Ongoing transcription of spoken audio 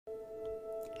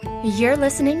You're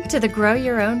listening to the Grow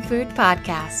Your Own Food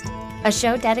podcast, a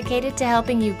show dedicated to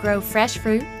helping you grow fresh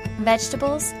fruit,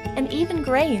 vegetables, and even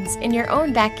grains in your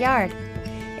own backyard.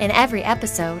 In every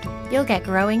episode, you'll get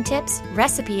growing tips,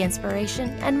 recipe inspiration,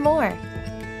 and more.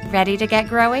 Ready to get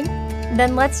growing?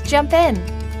 Then let's jump in.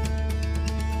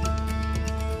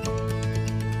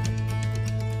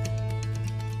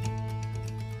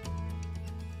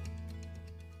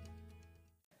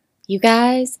 You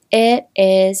guys, it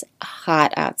is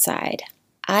hot outside.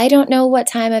 I don't know what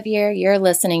time of year you're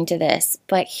listening to this,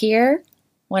 but here,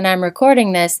 when I'm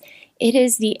recording this, it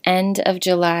is the end of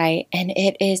July and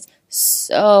it is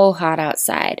so hot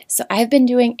outside. So I've been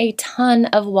doing a ton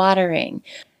of watering.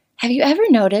 Have you ever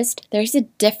noticed there's a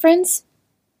difference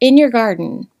in your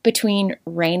garden between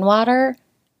rainwater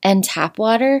and tap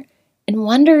water and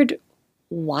wondered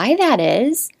why that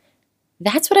is?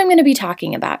 That's what I'm going to be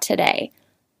talking about today.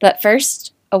 But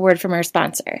first, a word from our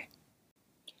sponsor.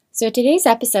 So today's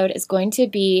episode is going to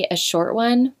be a short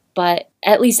one, but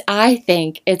at least I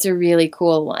think it's a really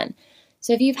cool one.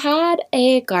 So if you've had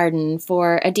a garden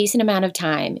for a decent amount of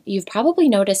time, you've probably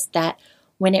noticed that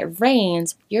when it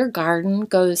rains, your garden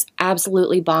goes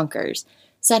absolutely bonkers.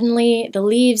 Suddenly, the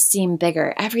leaves seem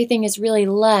bigger. Everything is really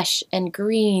lush and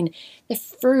green. The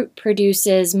fruit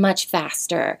produces much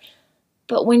faster.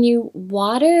 But when you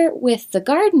water with the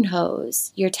garden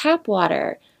hose, your tap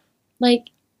water,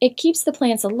 it keeps the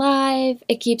plants alive,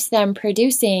 it keeps them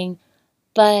producing,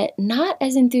 but not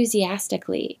as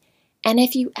enthusiastically. And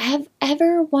if you have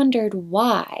ever wondered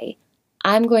why,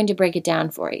 I'm going to break it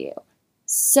down for you.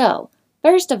 So,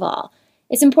 first of all,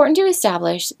 it's important to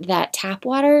establish that tap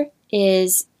water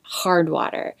is hard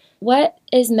water. What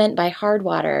is meant by hard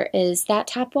water is that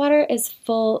tap water is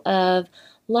full of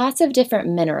lots of different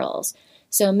minerals.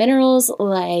 So minerals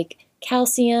like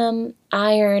calcium,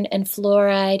 iron, and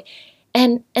fluoride,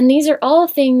 and these are all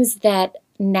things that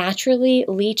naturally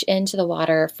leach into the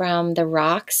water from the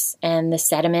rocks and the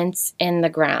sediments in the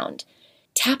ground.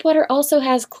 Tap water also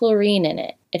has chlorine in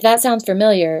it. If that sounds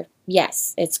familiar,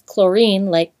 yes, it's chlorine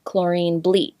like chlorine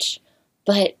bleach,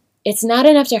 but it's not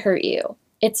enough to hurt you.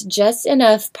 It's just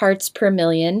enough parts per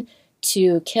million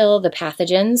to kill the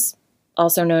pathogens,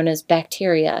 also known as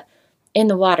bacteria, in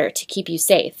the water to keep you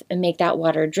safe and make that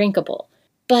water drinkable.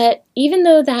 But even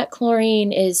though that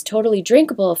chlorine is totally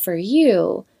drinkable for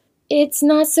you, it's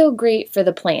not so great for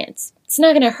the plants. It's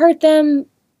not going to hurt them,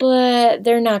 but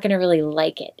they're not going to really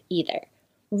like it either.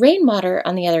 Rainwater,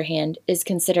 on the other hand, is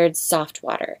considered soft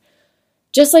water.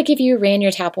 Just like if you ran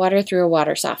your tap water through a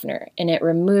water softener and it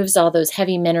removes all those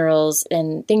heavy minerals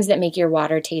and things that make your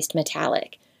water taste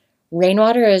metallic.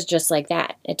 Rainwater is just like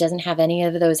that. It doesn't have any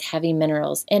of those heavy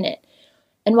minerals in it.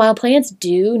 And while plants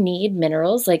do need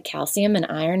minerals like calcium and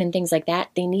iron and things like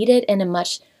that, they need it in a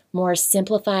much more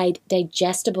simplified,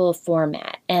 digestible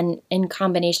format and in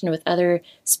combination with other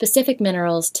specific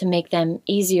minerals to make them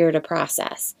easier to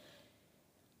process.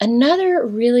 Another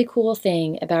really cool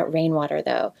thing about rainwater,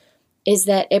 though, is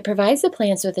that it provides the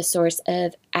plants with a source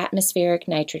of atmospheric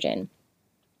nitrogen.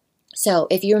 So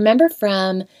if you remember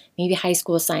from maybe high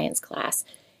school science class,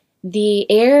 the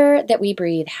air that we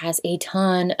breathe has a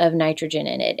ton of nitrogen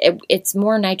in it. It's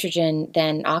more nitrogen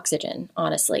than oxygen,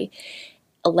 honestly,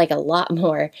 like a lot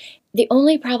more. The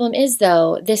only problem is,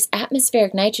 though, this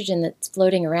atmospheric nitrogen that's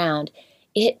floating around,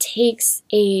 it takes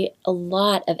a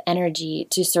lot of energy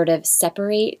to sort of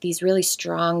separate these really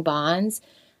strong bonds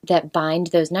that bind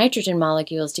those nitrogen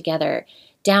molecules together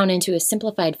down into a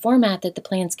simplified format that the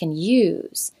plants can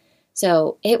use.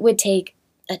 So it would take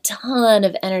a ton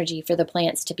of energy for the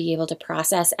plants to be able to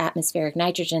process atmospheric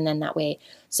nitrogen in that way.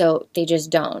 So they just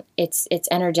don't. It's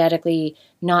energetically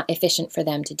not efficient for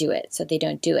them to do it, so they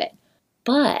don't do it.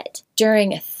 But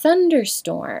during a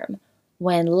thunderstorm,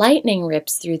 when lightning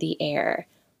rips through the air,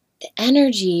 the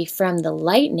energy from the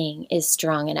lightning is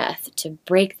strong enough to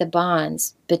break the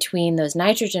bonds between those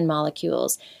nitrogen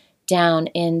molecules down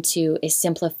into a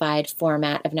simplified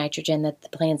format of nitrogen that the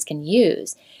plants can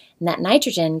use. And that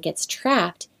nitrogen gets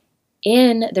trapped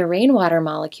in the rainwater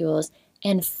molecules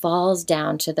and falls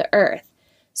down to the earth.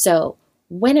 So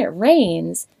when it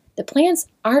rains, the plants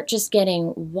aren't just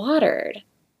getting watered,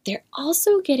 they're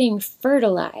also getting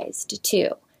fertilized too.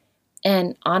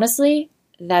 And honestly,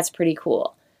 that's pretty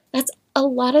cool. That's a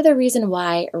lot of the reason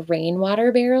why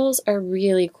rainwater barrels are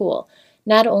really cool.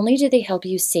 Not only do they help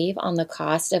you save on the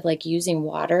cost of using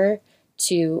water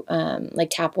to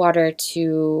tap water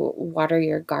to water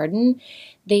your garden,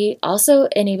 they also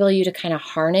enable you to kind of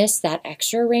harness that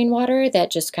extra rainwater that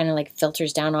just kind of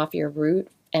filters down off your root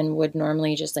and would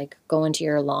normally just go into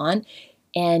your lawn.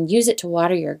 and use it to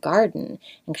water your garden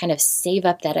and kind of save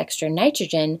up that extra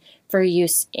nitrogen for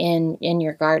use in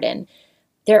your garden.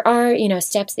 There are,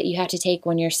 steps that you have to take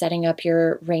when you're setting up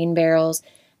your rain barrels,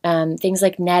 things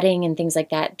like netting and things like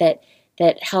that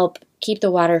help keep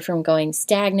the water from going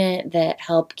stagnant, that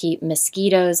help keep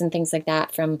mosquitoes and things like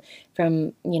that from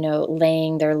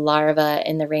laying their larvae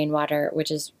in the rainwater,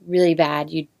 which is really bad.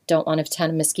 You don't want a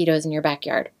ton of mosquitoes in your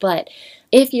backyard. But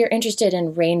if you're interested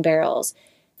in rain barrels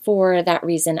for that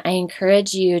reason, I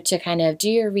encourage you to kind of do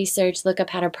your research, look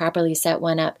up how to properly set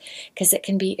one up, because it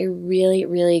can be a really,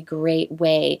 really great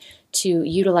way to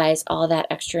utilize all that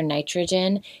extra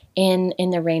nitrogen in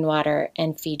the rainwater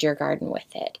and feed your garden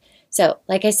with it. So,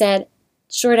 like I said,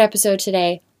 short episode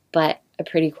today, but a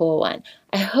pretty cool one.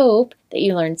 I hope that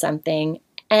you learned something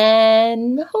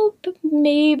and hope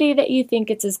maybe that you think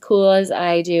it's as cool as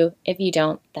I do. If you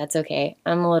don't, that's okay.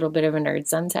 I'm a little bit of a nerd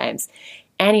sometimes.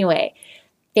 Anyway,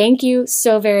 thank you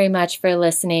so very much for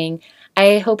listening.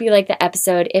 I hope you liked the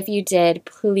episode. If you did,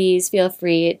 please feel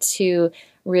free to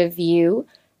review,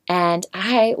 and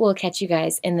I will catch you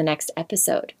guys in the next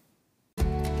episode.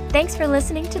 Thanks for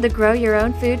listening to the Grow Your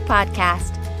Own Food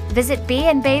podcast. Visit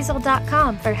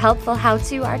beeandbasil.com for helpful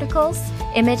how-to articles,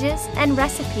 images, and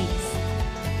recipes.